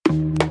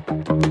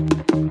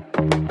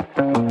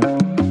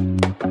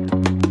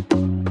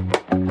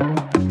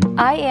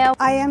Ella.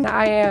 I am.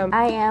 I am.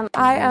 I am.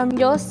 I am.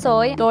 Yo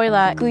soy.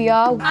 Doyla.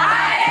 Guya.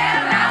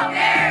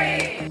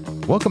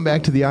 Welcome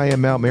back to the I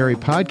Am Mount Mary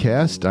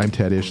podcast. I'm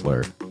Ted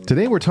Ishler.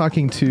 Today we're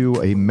talking to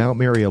a Mount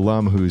Mary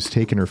alum who's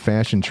taken her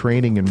fashion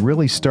training and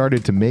really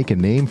started to make a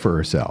name for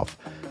herself.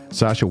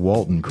 Sasha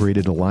Walton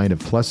created a line of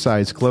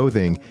plus-size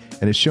clothing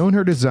and has shown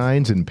her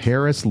designs in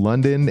Paris,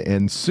 London,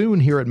 and soon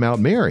here at Mount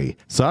Mary.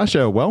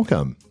 Sasha,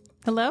 welcome.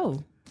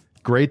 Hello.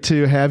 Great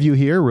to have you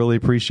here. Really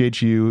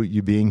appreciate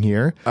you being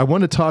here. I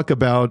want to talk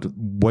about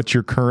what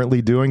you're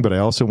currently doing, but I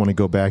also want to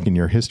go back in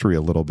your history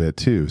a little bit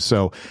too.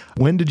 So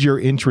when did your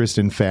interest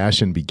in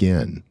fashion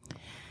begin?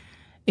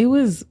 It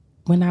was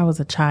when I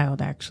was a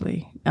child,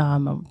 actually.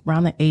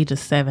 Around the age of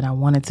 7, I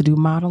wanted to do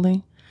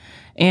modeling.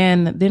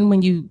 And then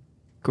when you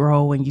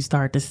grow and you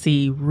start to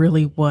see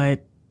really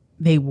what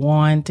they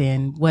want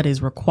and what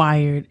is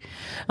required,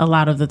 a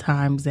lot of the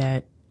times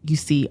that you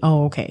see,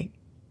 oh, okay,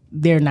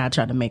 they're not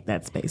trying to make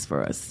that space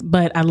for us.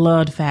 But I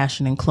loved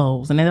fashion and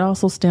clothes. And it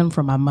also stemmed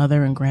from my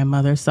mother and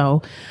grandmother.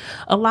 So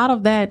a lot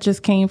of that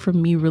just came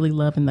from me really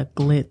loving the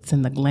glitz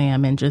and the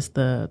glam and just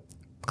the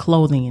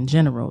clothing in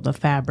general, the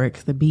fabric,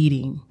 the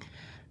beading.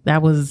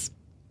 That was,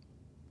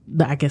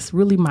 I guess,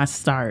 really my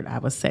start, I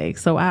would say.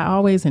 So I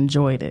always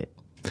enjoyed it,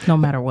 no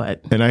matter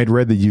what. And I had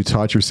read that you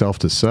taught yourself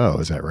to sew.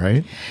 Is that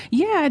right?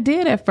 Yeah, I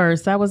did at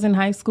first. I was in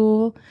high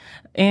school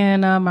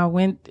and I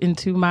went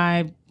into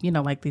my,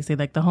 like they say,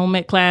 like the home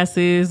ec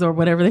classes or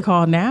whatever they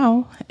call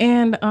now.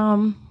 And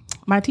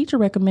my teacher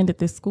recommended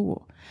this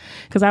school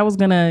because I was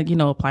going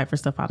to, apply for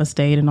stuff out of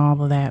state and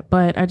all of that.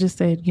 But I just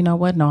said, you know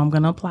what? No, I'm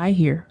going to apply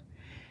here.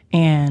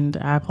 And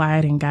I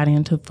applied and got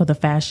for the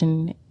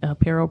fashion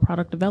apparel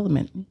product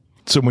development.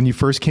 So when you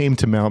first came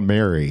to Mount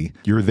Mary,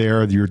 you're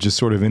just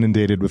sort of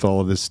inundated with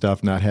all of this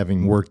stuff, not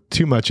having worked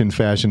too much in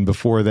fashion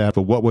before that.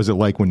 But what was it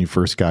like when you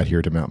first got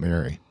here to Mount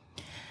Mary?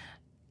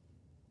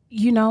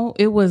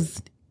 It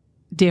was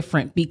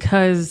different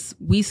because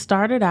we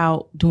started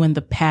out doing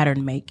the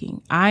pattern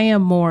making. I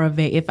am more of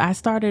if I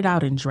started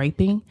out in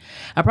draping,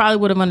 I probably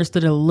would have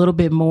understood it a little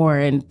bit more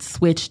and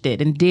switched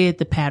it and did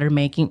the pattern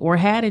making or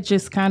had it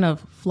just kind of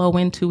flow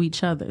into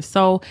each other.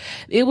 So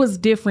it was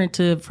different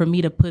for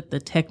me to put the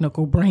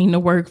technical brain to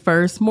work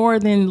first more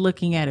than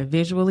looking at it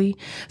visually.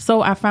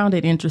 So I found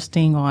it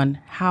interesting on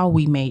how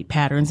we made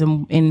patterns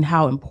and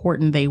how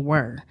important they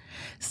were.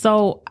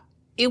 So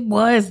it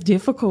was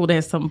difficult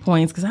at some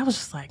points because I was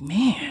just like,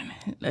 man,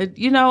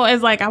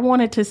 it's like I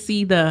wanted to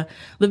see the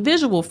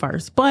visual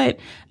first, but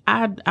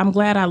I'm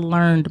glad I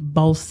learned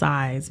both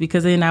sides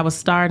because then I was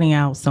starting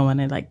out sewing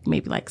at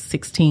maybe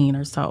 16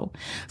 or so.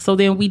 So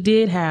then we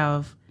did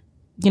have,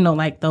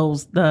 like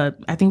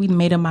I think we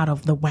made them out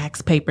of the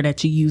wax paper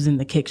that you use in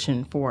the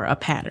kitchen for a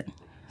pattern.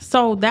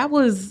 So that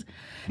was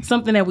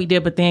something that we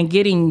did, but then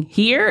getting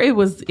here, it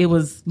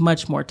was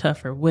much more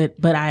tougher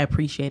but I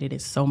appreciated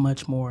it so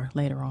much more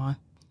later on.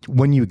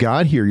 When you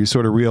got here, you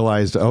sort of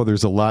realized, oh,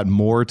 there's a lot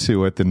more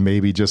to it than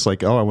maybe just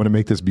like, oh, I want to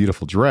make this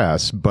beautiful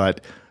dress,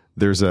 but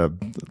there's a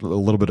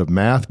little bit of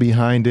math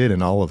behind it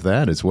and all of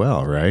that as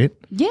well, right?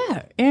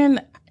 Yeah. And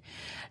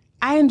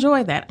I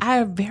enjoy that.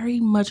 I very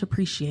much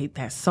appreciate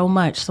that so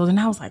much. So then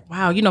I was like,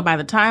 wow, by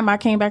the time I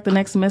came back the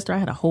next semester, I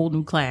had a whole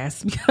new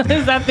class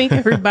because I think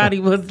everybody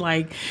was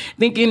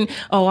thinking,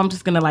 oh, I'm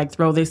just going to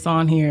throw this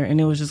on here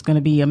and it was just going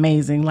to be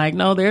amazing.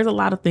 No, there's a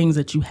lot of things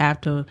that you have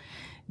to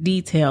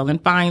detail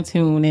and fine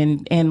tune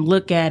and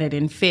look at it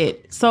and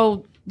fit.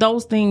 So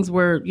those things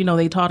were,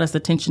 they taught us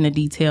attention to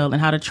detail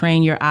and how to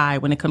train your eye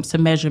when it comes to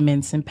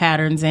measurements and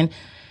patterns and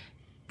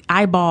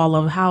eyeball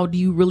of how do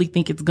you really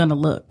think it's going to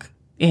look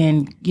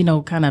and,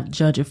 kind of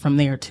judge it from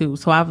there too.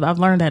 So I've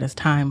learned that as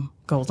time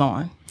goes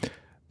on.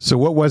 So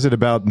what was it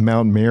about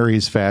Mount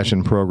Mary's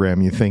fashion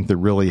program you think that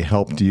really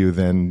helped you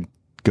then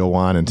go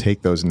on and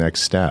take those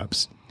next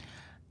steps?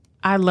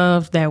 I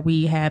love that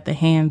we had the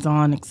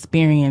hands-on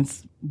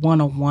experience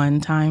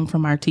one-on-one time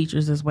from our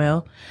teachers as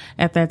well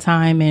at that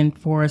time and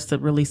for us to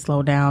really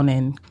slow down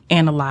and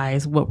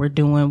analyze what we're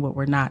doing, what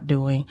we're not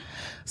doing.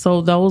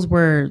 So those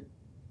were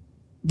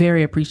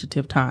very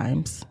appreciative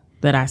times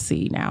that I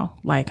see now.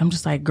 I'm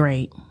just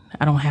great.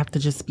 I don't have to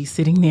just be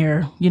sitting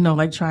there,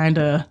 trying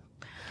to,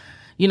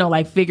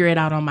 figure it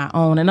out on my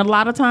own. And a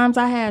lot of times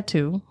I had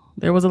to.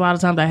 There was a lot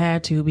of times I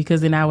had to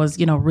because then I was,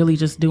 really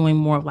just doing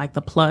more of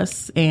the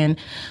plus. And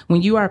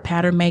when you are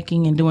pattern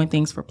making and doing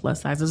things for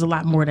plus size, there's a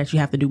lot more that you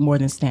have to do more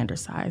than standard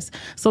size.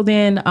 So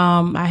then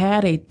I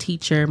had a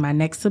teacher my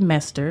next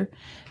semester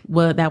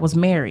that was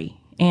Mary.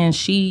 And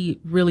she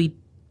really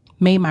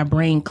made my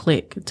brain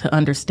click to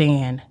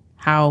understand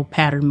how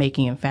pattern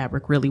making and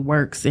fabric really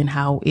works and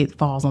how it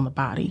falls on the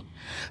body.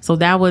 So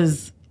that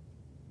was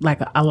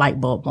a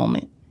light bulb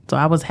moment. So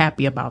I was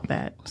happy about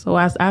that. So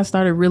I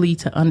started really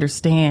to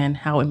understand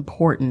how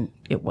important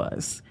it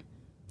was.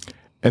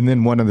 And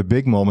then one of the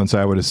big moments,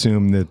 I would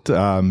assume that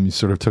you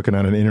sort of took it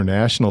on an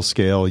international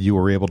scale. You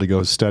were able to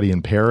go study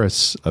in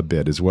Paris a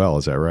bit as well.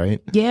 Is that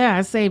right? Yeah,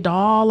 I saved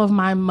all of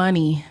my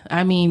money.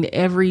 I mean,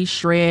 every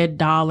shred,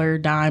 dollar,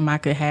 dime I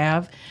could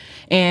have.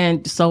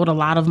 and sold a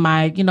lot of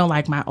my,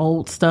 like my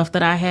old stuff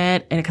that I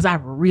had. And because I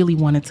really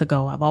wanted to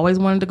go, I've always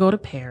wanted to go to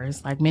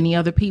Paris like many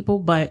other people,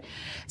 but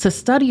to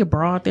study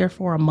abroad there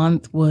for a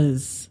month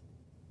was,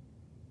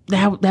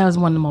 that was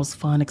one of the most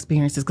fun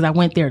experiences, because I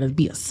went there to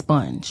be a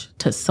sponge,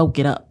 to soak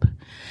it up.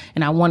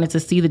 And I wanted to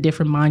see the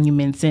different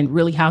monuments and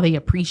really how they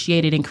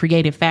appreciated and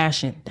created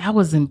fashion. That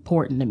was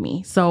important to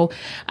me. So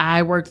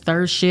I worked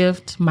third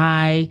shift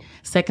my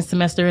second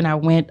semester, and I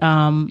went,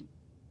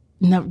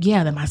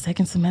 my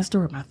second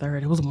semester or my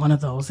third. It was one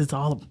of those. It's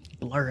all a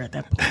blur at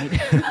that point.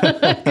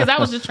 Because I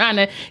was just trying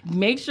to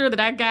make sure that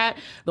I got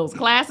those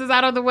classes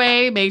out of the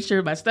way, make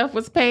sure my stuff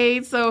was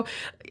paid. So,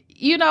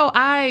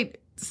 I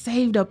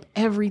saved up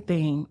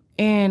everything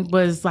and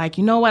was like,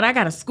 you know what? I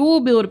got a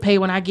school bill to pay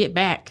when I get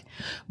back,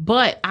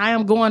 but I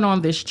am going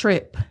on this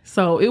trip.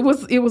 So it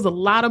was a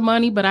lot of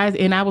money, but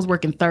I was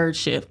working third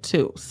shift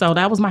too. So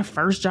that was my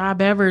first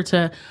job ever,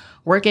 to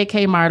work at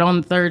Kmart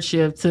on the third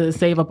shift to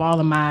save up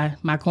all of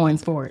my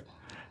coins for it.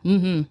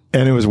 Mm-hmm.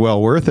 And it was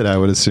well worth it, I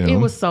would assume. It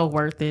was so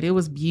worth it. It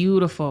was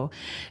beautiful.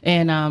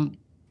 And,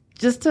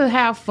 just to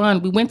have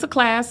fun. We went to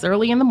class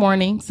early in the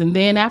mornings, and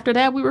then after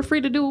that, we were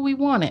free to do what we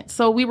wanted.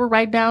 So we were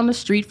right down the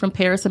street from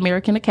Paris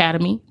American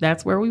Academy.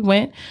 That's where we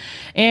went.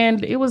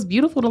 And it was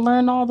beautiful to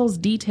learn all those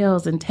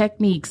details and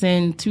techniques,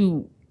 and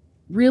to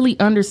really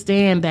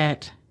understand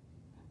that,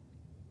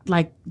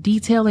 like,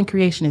 detail and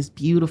creation is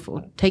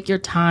beautiful. Take your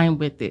time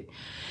with it.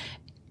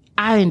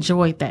 I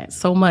enjoyed that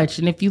so much.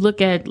 And if you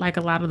look at, like,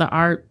 a lot of the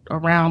art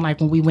around, like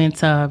when we went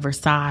to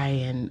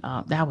Versailles, and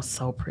that was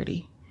so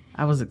pretty.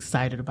 I was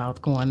excited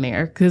about going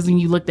there, because when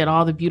you looked at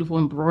all the beautiful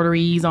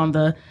embroideries on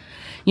the,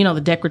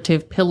 the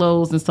decorative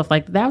pillows and stuff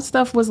like that, that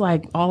stuff was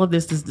like, all of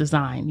this is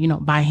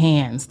designed, by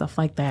hand, stuff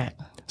like that.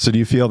 So do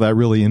you feel that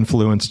really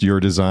influenced your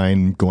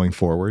design going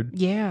forward?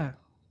 Yeah,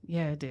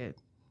 it did.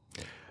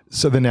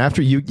 So then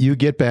after you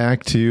get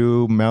back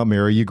to Mount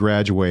Mary, you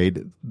graduate,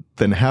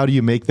 then how do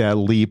you make that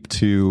leap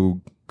to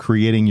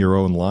creating your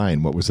own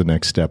line? What was the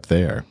next step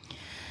there?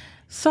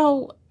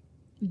 So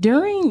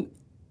during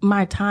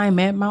my time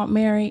at Mount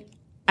Mary,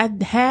 I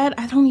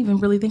don't even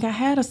really think I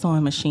had a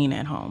sewing machine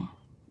at home.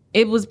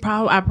 It was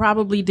I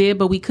probably did,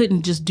 but we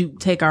couldn't just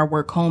take our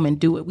work home and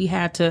do it. We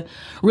had to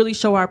really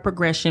show our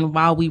progression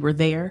while we were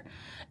there.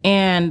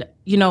 And,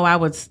 I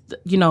would,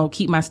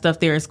 keep my stuff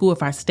there at school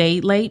if I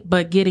stayed late,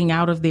 but getting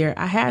out of there,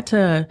 I had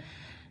to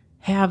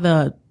have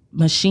a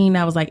machine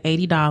that was like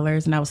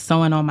 $80, and I was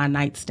sewing on my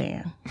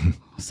nightstand.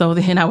 So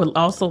then I would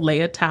also lay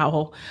a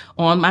towel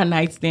on my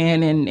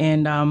nightstand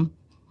and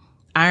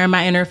iron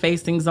my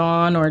interfacings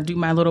on or do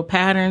my little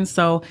patterns.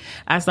 So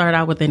I started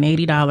out with an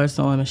 $80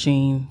 sewing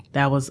machine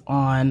that was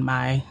on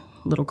my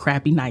little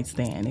crappy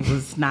nightstand. It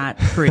was not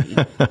pretty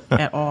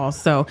at all.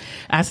 So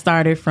I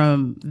started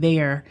from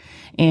there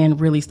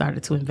and really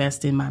started to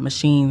invest in my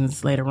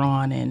machines later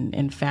on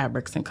and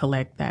fabrics and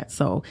collect that.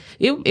 So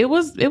it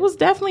was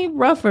definitely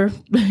rougher.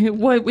 It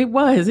was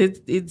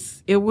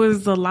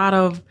a lot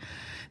of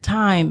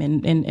time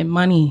and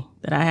money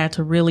that I had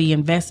to really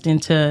invest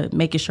into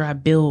making sure I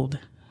build.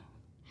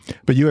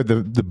 But you had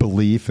the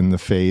belief and the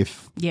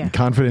faith, and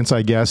confidence,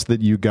 I guess,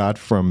 that you got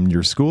from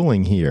your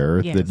schooling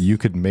here, that you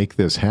could make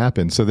this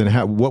happen. So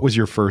then what was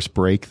your first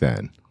break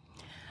then?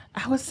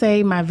 I would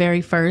say my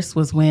very first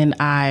was when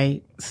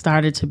I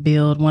started to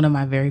build one of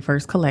my very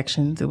first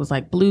collections. It was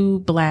like blue,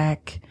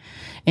 black,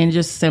 and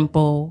just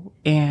simple.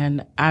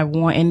 And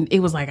it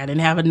was like I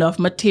didn't have enough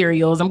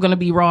materials. I'm going to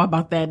be raw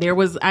about that.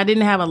 I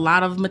didn't have a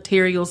lot of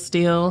materials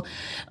still,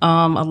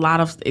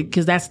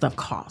 because that stuff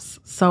costs.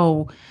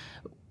 So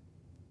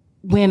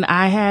when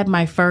I had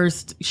my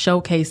first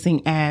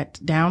showcasing at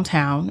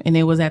downtown, and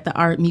it was at the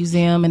art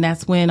museum, and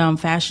that's when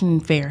Fashion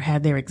Fair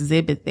had their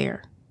exhibit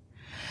there.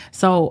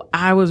 So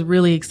I was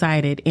really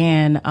excited.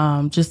 And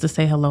just to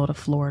say hello to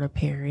Florida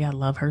Perry, I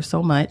love her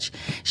so much.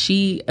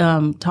 She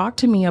talked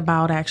to me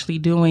about actually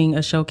doing a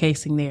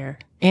showcasing there,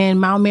 and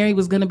Mount Mary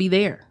was going to be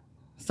there.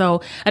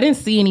 So I didn't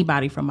see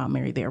anybody from Mount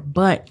Mary there,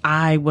 but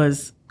I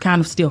was kind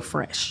of still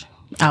fresh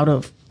out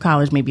of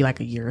college, maybe like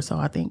a year or so,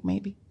 I think,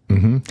 maybe.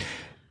 Mm-hmm.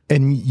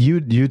 And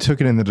you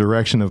took it in the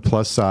direction of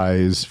plus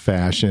size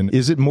fashion.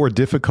 Is it more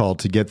difficult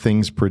to get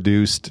things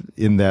produced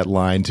in that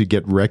line to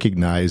get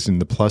recognized in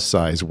the plus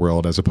size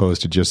world as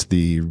opposed to just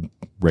the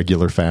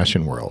regular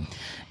fashion world?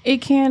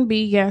 It can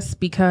be, yes,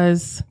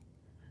 because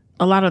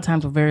a lot of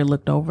times we're very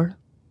looked over.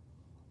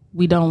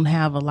 We don't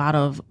have a lot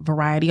of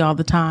variety all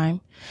the time.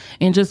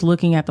 And just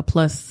looking at the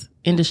plus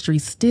industry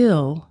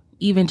still,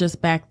 even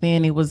just back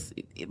then, it was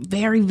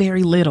very,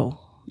 very little.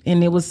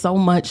 And it was so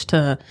much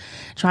to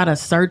try to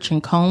search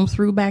and comb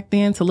through back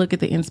then to look at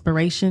the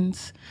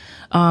inspirations.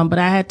 But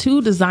I had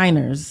two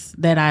designers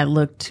that I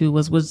looked to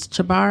was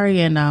Chabari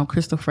and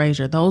Crystal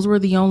Frazier. Those were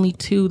the only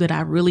two that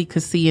I really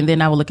could see. And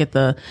then I would look at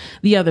the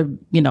other,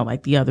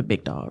 like the other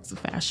big dogs of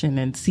fashion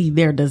and see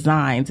their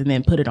designs and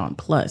then put it on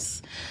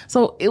plus.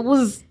 So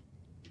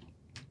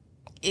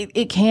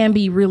it can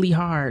be really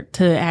hard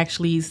to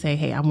actually say,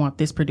 hey, I want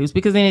this produced,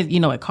 because then,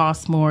 it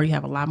costs more. You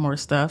have a lot more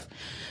stuff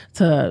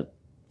to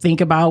think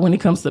about when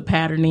it comes to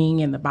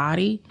patterning and the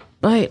body.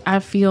 But I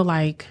feel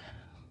like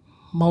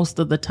most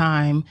of the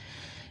time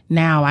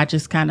now I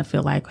just kind of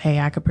feel like, hey,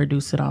 I could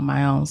produce it on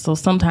my own. So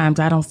sometimes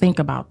I don't think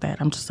about that.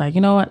 I'm just like,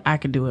 you know what? I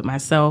could do it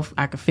myself.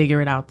 I could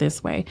figure it out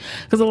this way.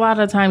 Because a lot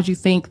of times you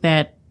think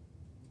that,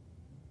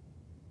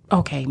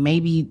 okay,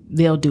 maybe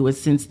they'll do it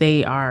since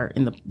they are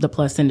in the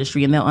plus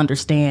industry and they'll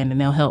understand and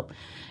they'll help.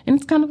 And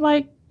it's kind of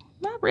like,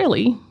 not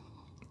really.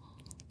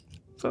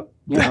 So,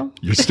 you know.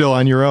 You're still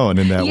on your own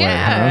in that way.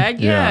 Huh?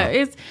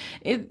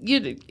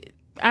 Yeah.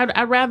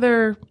 I'd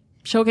rather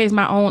showcase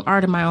my own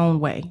art in my own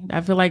way.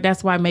 I feel like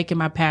that's why making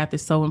my path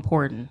is so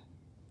important,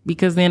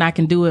 because then I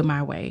can do it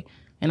my way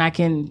and I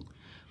can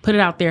put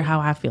it out there how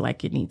I feel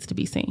like it needs to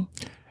be seen.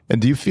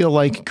 And do you feel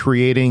like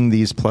creating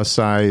these plus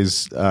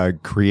size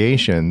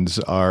creations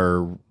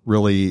are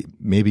really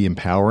maybe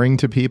empowering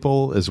to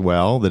people as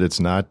well? That it's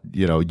not,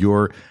 you know,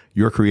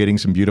 you're creating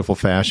some beautiful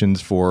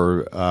fashions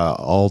for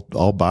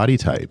all body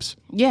types.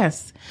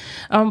 Yes,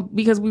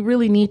 because we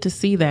really need to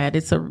see that.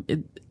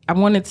 I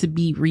want it to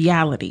be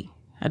reality.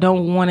 I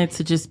don't want it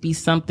to just be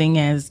something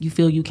as you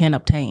feel you can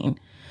obtain.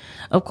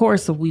 Of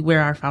course, if we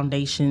wear our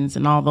foundations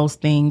and all those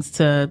things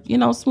to, you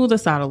know, smooth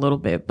us out a little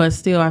bit, but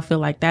still, I feel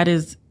like that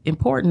is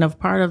important of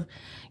part of,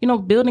 you know,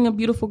 building a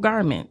beautiful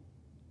garment.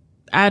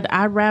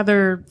 I'd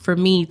rather for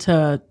me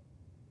to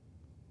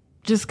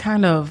just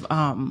kind of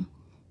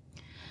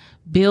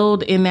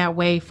build in that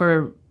way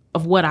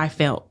of what I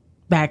felt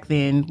back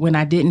then when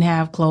I didn't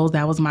have clothes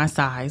that was my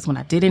size, when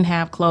I didn't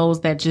have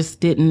clothes that just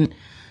didn't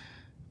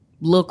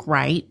look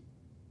right.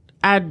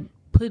 I'd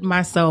put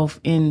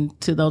myself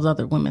into those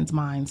other women's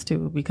minds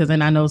too, because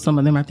then I know some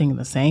of them are thinking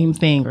the same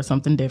thing or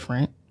something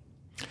different.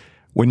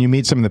 When you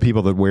meet some of the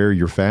people that wear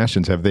your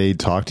fashions, have they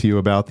talked to you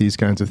about these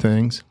kinds of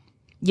things?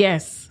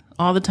 Yes,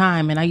 all the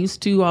time. And I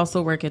used to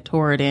also work at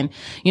Torrid, and,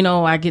 you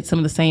know, I get some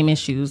of the same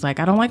issues.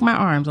 Like, I don't like my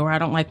arms, or I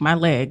don't like my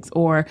legs,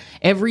 or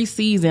every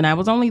season, I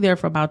was only there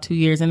for about 2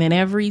 years. And then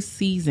every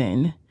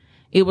season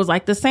it was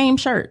like the same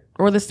shirt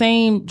or the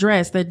same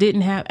dress that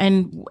didn't have,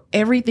 and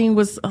everything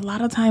was, a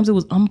lot of times it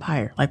was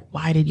umpire. Like,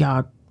 why did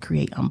y'all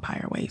create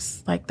umpire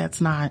waist? Like, that's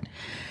not,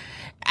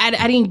 I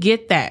didn't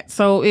get that.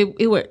 So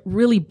it would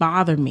really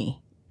bother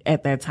me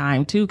at that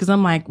time too. Cause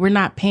I'm like, we're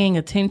not paying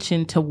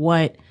attention to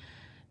what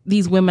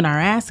these women are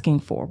asking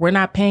for. We're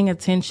not paying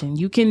attention.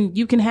 You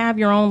can have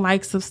your own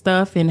likes of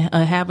stuff and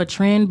have a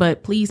trend,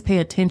 but please pay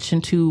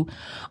attention to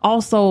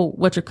also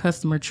what your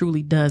customer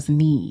truly does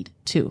need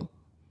too.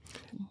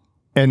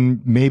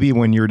 And maybe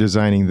when you're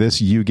designing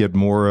this, you get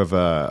more of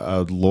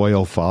a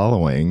loyal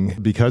following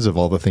because of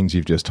all the things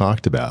you've just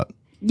talked about.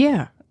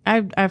 Yeah.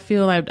 I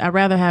feel like I'd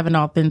rather have an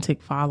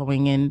authentic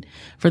following and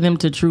for them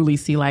to truly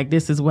see, like,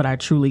 this is what I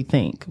truly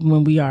think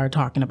when we are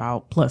talking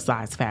about plus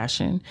size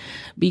fashion,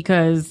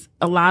 because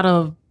a lot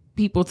of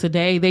people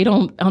today, they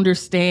don't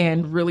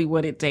understand really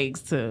what it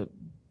takes to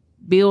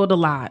build a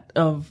lot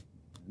of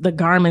the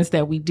garments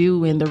that we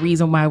do, and the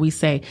reason why we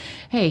say,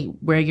 hey,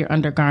 wear your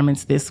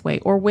undergarments this way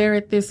or wear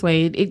it this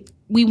way.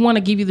 We want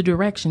to give you the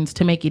directions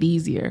to make it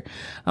easier.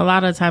 A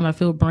lot of the time I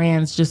feel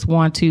brands just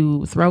want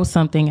to throw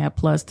something at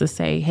plus to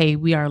say, hey,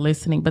 we are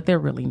listening, but they're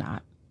really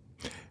not.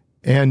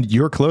 And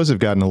your clothes have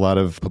gotten a lot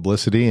of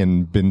publicity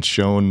and been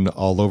shown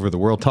all over the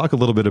world. Talk a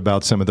little bit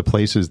about some of the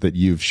places that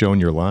you've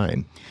shown your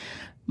line.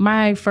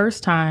 My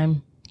first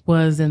time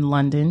was in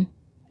London,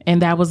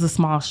 and that was a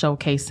small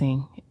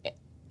showcasing.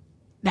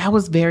 That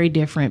was very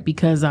different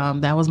because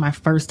that was my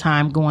first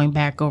time going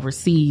back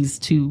overseas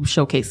to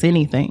showcase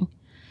anything.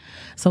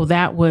 So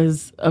that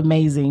was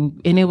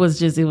amazing. And it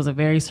was a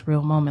very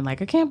surreal moment.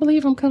 Like, I can't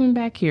believe I'm coming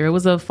back here. It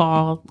was a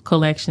fall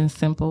collection,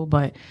 simple,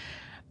 but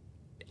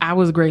I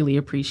was greatly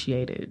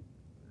appreciated.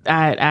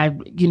 I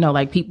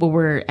like, people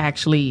were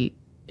actually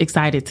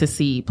excited to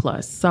see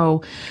plus.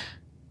 So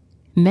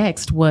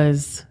next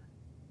was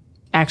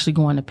actually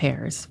going to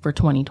Paris for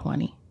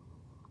 2020.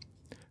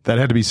 That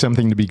had to be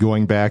something to be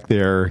going back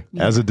there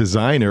as a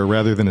designer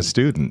rather than a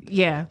student.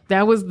 Yeah,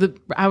 I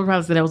would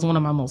probably say that was one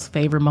of my most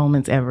favorite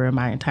moments ever in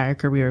my entire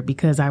career,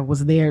 because I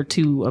was there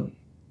to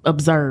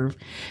observe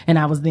and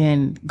I was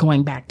then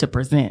going back to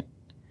present.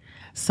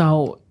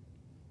 So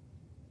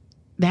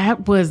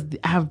that was,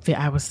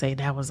 I would say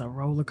that was a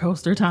roller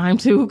coaster time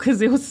too,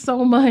 because it was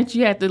so much.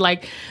 You had to,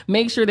 like,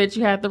 make sure that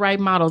you had the right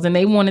models, and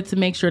they wanted to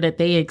make sure that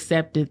they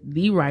accepted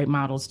the right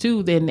models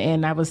too.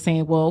 And I was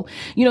saying, well,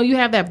 you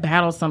have that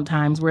battle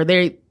sometimes where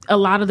a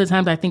lot of the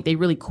times I think they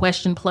really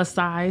question plus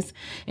size,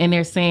 and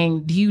they're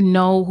saying, do you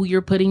know who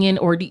you're putting in?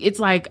 Or it's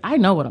like, I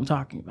know what I'm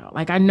talking about.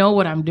 Like, I know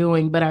what I'm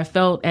doing, but I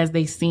felt as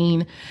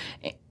time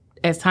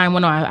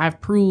went on, I've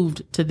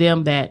proved to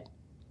them that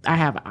I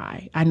have an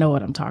eye. I know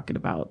what I'm talking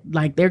about.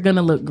 Like, they're going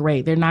to look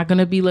great. They're not going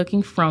to be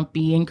looking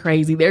frumpy and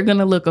crazy. They're going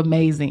to look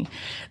amazing.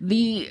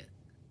 The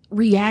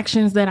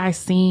reactions that I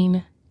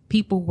seen,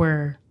 people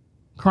were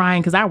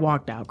crying, because I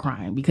walked out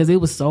crying because it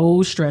was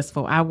so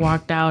stressful. I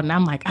walked out and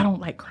I'm like, I don't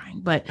like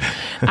crying, but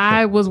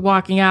I was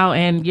walking out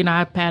and,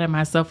 I patted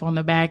myself on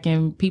the back,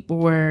 and people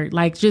were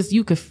like, just,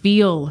 I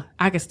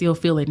could still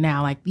feel it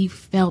now. Like, you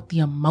felt the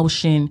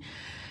emotion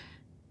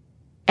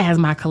as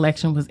my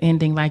collection was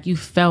ending, like you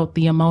felt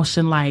the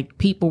emotion, like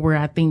people were,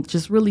 I think,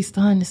 just really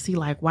stunned to see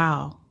like,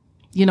 wow,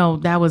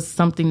 that was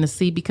something to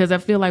see, because I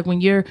feel like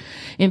when you're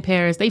in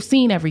Paris, they've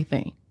seen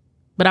everything,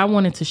 but I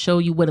wanted to show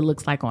you what it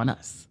looks like on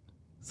us.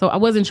 So I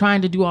wasn't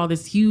trying to do all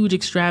this huge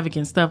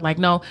extravagant stuff. Like,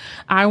 no,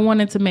 I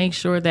wanted to make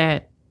sure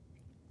that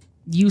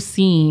you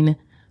seen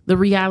the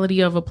reality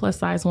of a plus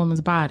size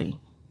woman's body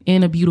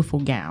in a beautiful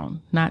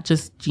gown, not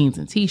just jeans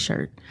and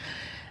t-shirt.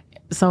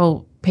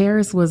 So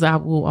Paris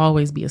will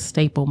always be a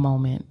staple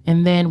moment.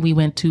 And then we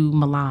went to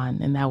Milan,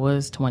 and that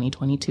was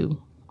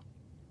 2022.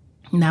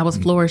 And that was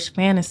Flourish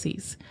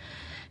Fantasies.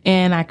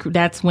 And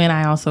that's when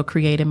I also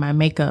created my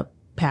makeup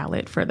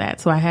palette for that.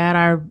 So I had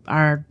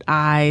our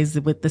eyes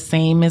with the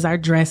same as our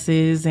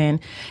dresses, and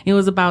it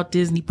was about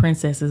Disney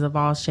princesses of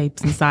all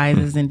shapes and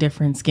sizes and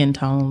different skin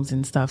tones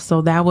and stuff.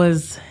 So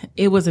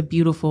it was a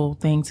beautiful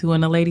thing too.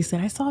 And the lady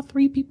said, I saw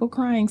 3 people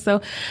crying.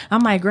 So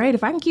I'm like, great,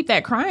 if I can keep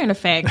that crying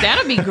effect,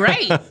 that'll be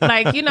great.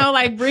 Like,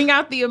 like bring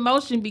out the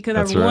emotion,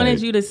 because I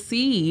wanted you to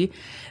see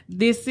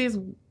this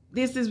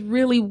is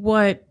really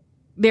what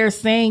they're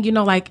saying,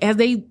 like as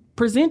they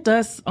present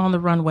us on the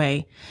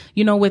runway,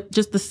 with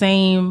just the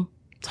same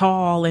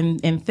tall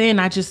and thin.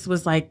 I just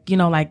was like,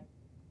 like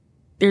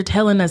they're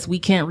telling us we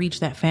can't reach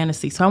that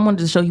fantasy. So I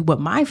wanted to show you what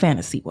my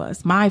fantasy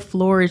was, my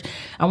flourish.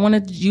 I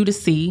wanted you to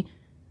see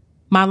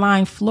my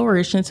line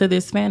flourish into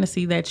this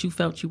fantasy that you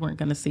felt you weren't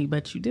going to see,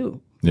 but you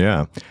do.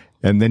 Yeah.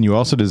 And then you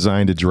also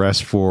designed a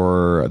dress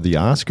for the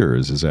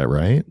Oscars. Is that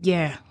right?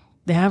 Yeah.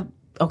 That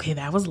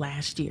was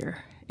last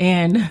year.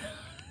 And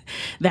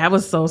that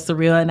was so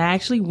surreal. And I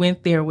actually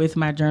went there with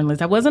my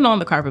journalist. I wasn't on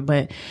the carpet,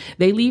 but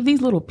they leave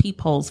these little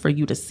peepholes for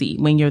you to see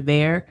when you're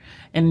there.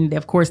 And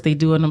of course, they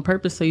do it on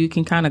purpose so you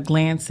can kind of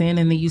glance in,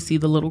 and then you see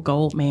the little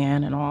gold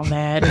man and all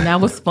that. And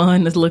that was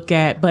fun to look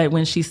at. But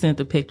when she sent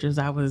the pictures,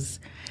 I was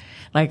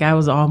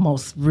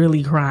almost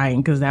really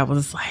crying, because that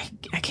was like,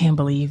 I can't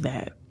believe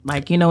that.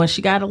 Like, and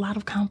she got a lot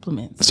of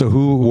compliments. So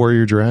who wore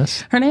your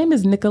dress? Her name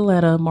is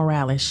Nicoletta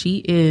Morales.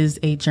 She is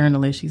a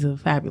journalist. She's a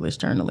fabulous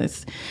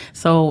journalist.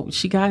 So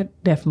she got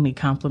definitely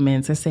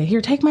compliments. I said,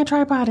 here, take my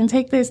tripod and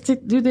take this,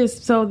 do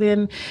this. So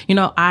then,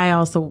 I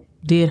also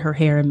did her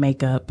hair and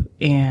makeup,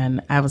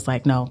 and I was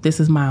like, no, this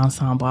is my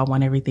ensemble. I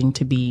want everything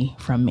to be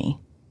from me.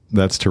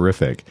 That's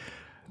terrific.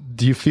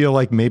 Do you feel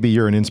like maybe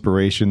you're an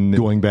inspiration,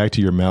 going back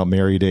to your Mount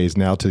Mary days,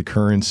 now to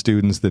current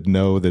students that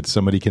know that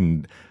somebody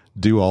can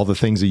do all the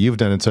things that you've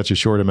done in such a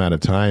short amount of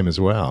time as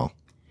well?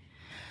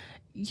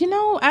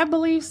 I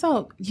believe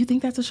so. You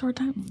think that's a short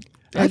time?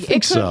 I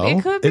think so.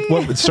 It could be.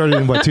 It started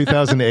in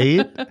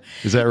 2008?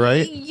 Is that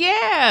right?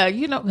 Yeah.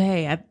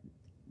 Hey,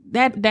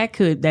 that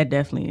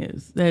definitely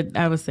is. That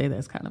I would say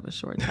that's kind of a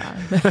short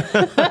time.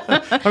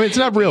 I mean, it's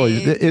not really.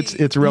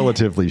 It's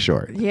relatively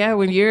short. Yeah,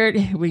 when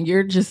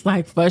you're just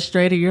like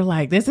frustrated, you're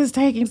like, this is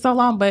taking so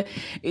long, but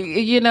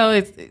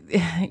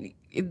it's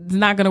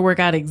not going to work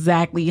out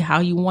exactly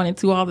how you want it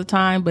to all the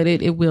time, but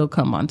it will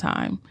come on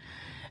time.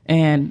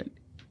 And,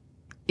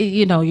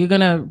 you're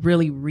going to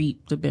really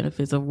reap the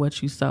benefits of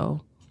what you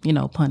sow,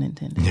 pun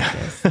intended.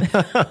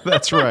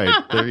 That's right.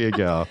 There you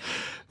go.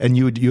 And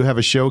you have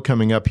a show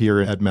coming up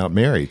here at Mount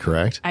Mary,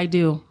 correct? I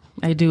do.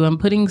 I'm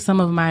putting some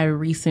of my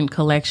recent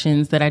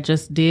collections that I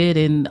just did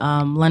in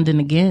London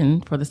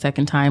again for the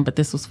second time, but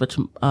this was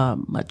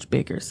much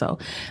bigger. So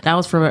that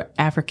was for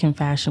African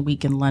Fashion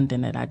Week in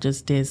London that I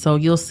just did. So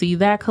you'll see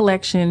that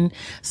collection,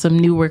 some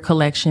newer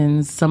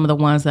collections, some of the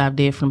ones that I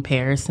did from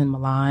Paris and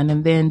Milan,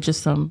 and then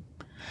just some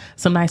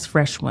nice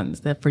fresh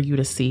ones that for you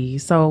to see.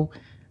 So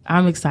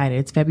I'm excited.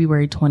 It's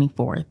February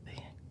 24th.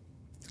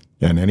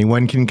 And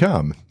anyone can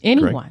come.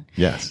 Anyone. Correct?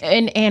 Yes.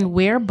 And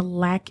wear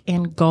black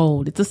and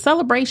gold. It's a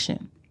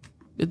celebration.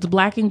 It's a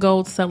black and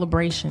gold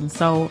celebration.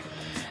 So,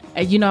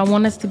 I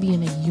want us to be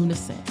in a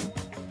unison.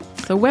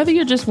 So whether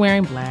you're just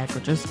wearing black or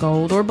just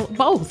gold or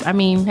both, I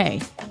mean,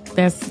 hey,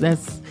 that's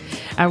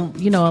a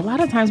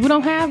lot of times we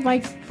don't have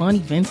like fun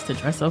events to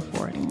dress up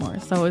for anymore.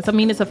 So it's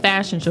a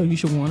fashion show. You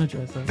should want to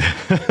dress up.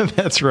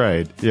 That's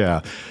right.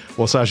 Yeah.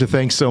 Well, Sasha,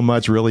 thanks so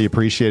much. Really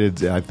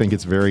appreciate it. I think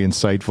it's very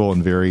insightful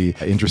and very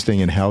interesting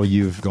in how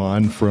you've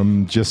gone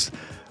from just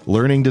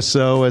learning to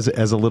sew as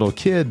a little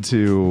kid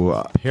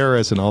to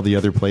Paris and all the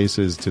other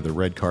places to the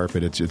red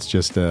carpet. It's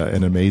just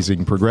an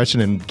amazing progression,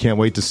 and can't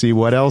wait to see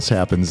what else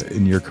happens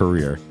in your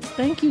career.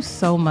 Thank you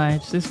so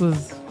much. This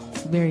was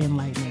very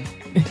enlightening.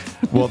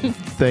 Well,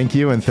 thank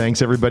you, and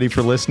thanks everybody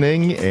for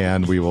listening,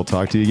 and we will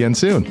talk to you again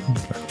soon.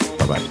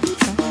 Bye-bye.